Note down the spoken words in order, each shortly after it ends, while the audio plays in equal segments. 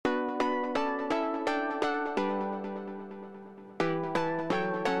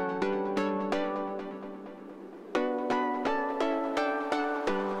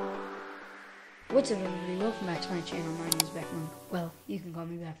What's up, everybody? Welcome back to my channel. My name is Beckmonk. Well, you can call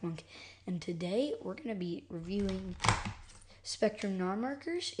me Beckmonk. And today we're going to be reviewing Spectrum Noir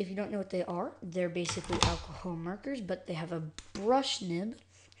markers. If you don't know what they are, they're basically alcohol markers, but they have a brush nib,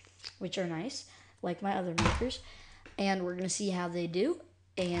 which are nice, like my other markers. And we're going to see how they do.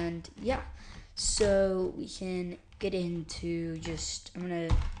 And yeah, so we can get into I'm going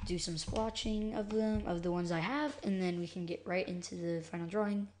to do some splotching of them, of the ones I have, and then we can get right into the final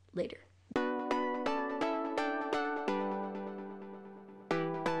drawing later.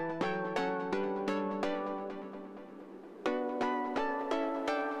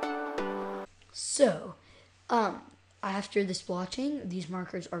 So, after the splotching, these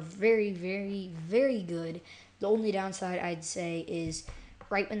markers are very, very, very good. The only downside I'd say is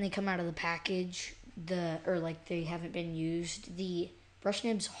right when they come out of the package, they haven't been used, the brush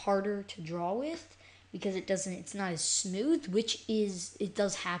nib's harder to draw with because it's not as smooth, it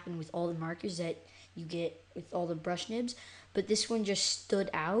does happen with all the markers that you get with all the brush nibs, but this one just stood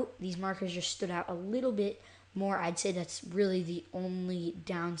out. These markers just stood out a little bit more. I'd say that's really the only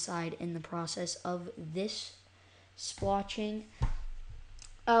downside in the process of this splotching.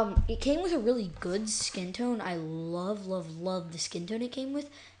 It came with a really good skin tone. I love the skin tone it came with.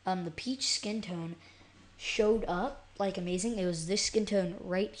 The peach skin tone showed up like amazing. It was this skin tone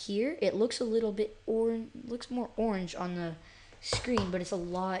right here. It looks a little bit looks more orange on the screen, but it's a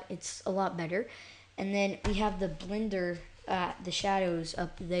lot better. And then we have the blender, the shadows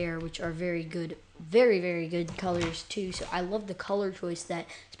up there, which are very good, very good colors too. So I love the color choice that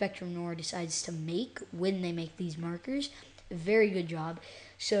Spectrum Noir decides to make when they make these markers. Very good job.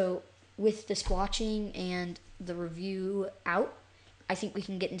 So with the splotching and the review out, I think we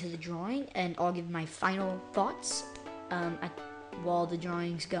can get into the drawing, and I'll give my final thoughts while the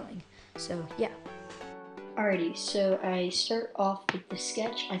drawing's going. So yeah. Alrighty, so I start off with the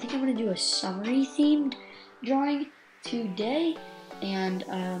sketch. I think I'm going to do a summery themed drawing today, and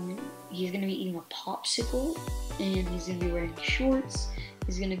he's going to be eating a popsicle, and he's going to be wearing shorts.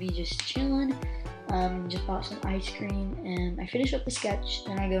 He's going to be just chilling. Just bought some ice cream, and I finish up the sketch,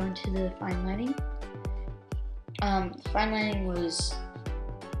 then I go into the fine lining. Fine lining was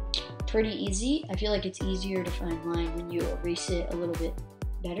pretty easy. I feel like it's easier to fine line when you erase it a little bit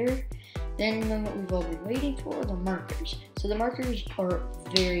better. Then what we've all been waiting for, the markers. So the markers are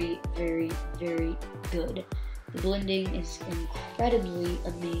very good. The blending is incredibly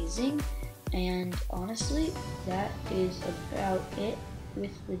amazing, and honestly, that is about it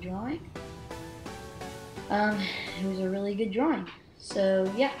with the drawing. It was a really good drawing.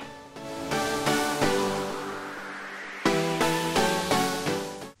 So yeah.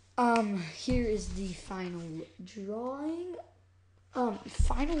 Here is the final drawing.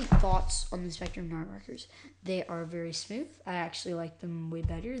 Final thoughts on the Spectrum Noir markers. They are very smooth. I actually like them way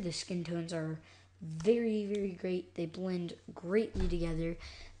better. The skin tones are very great. They blend greatly together.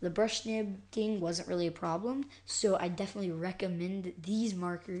 The brush nibbing wasn't really a problem, so I definitely recommend these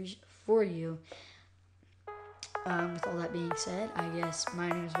markers for you. With all that being said, I guess my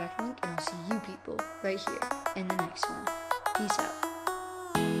name is Beckmonk, and I'll see you people right here in the next one. Peace out.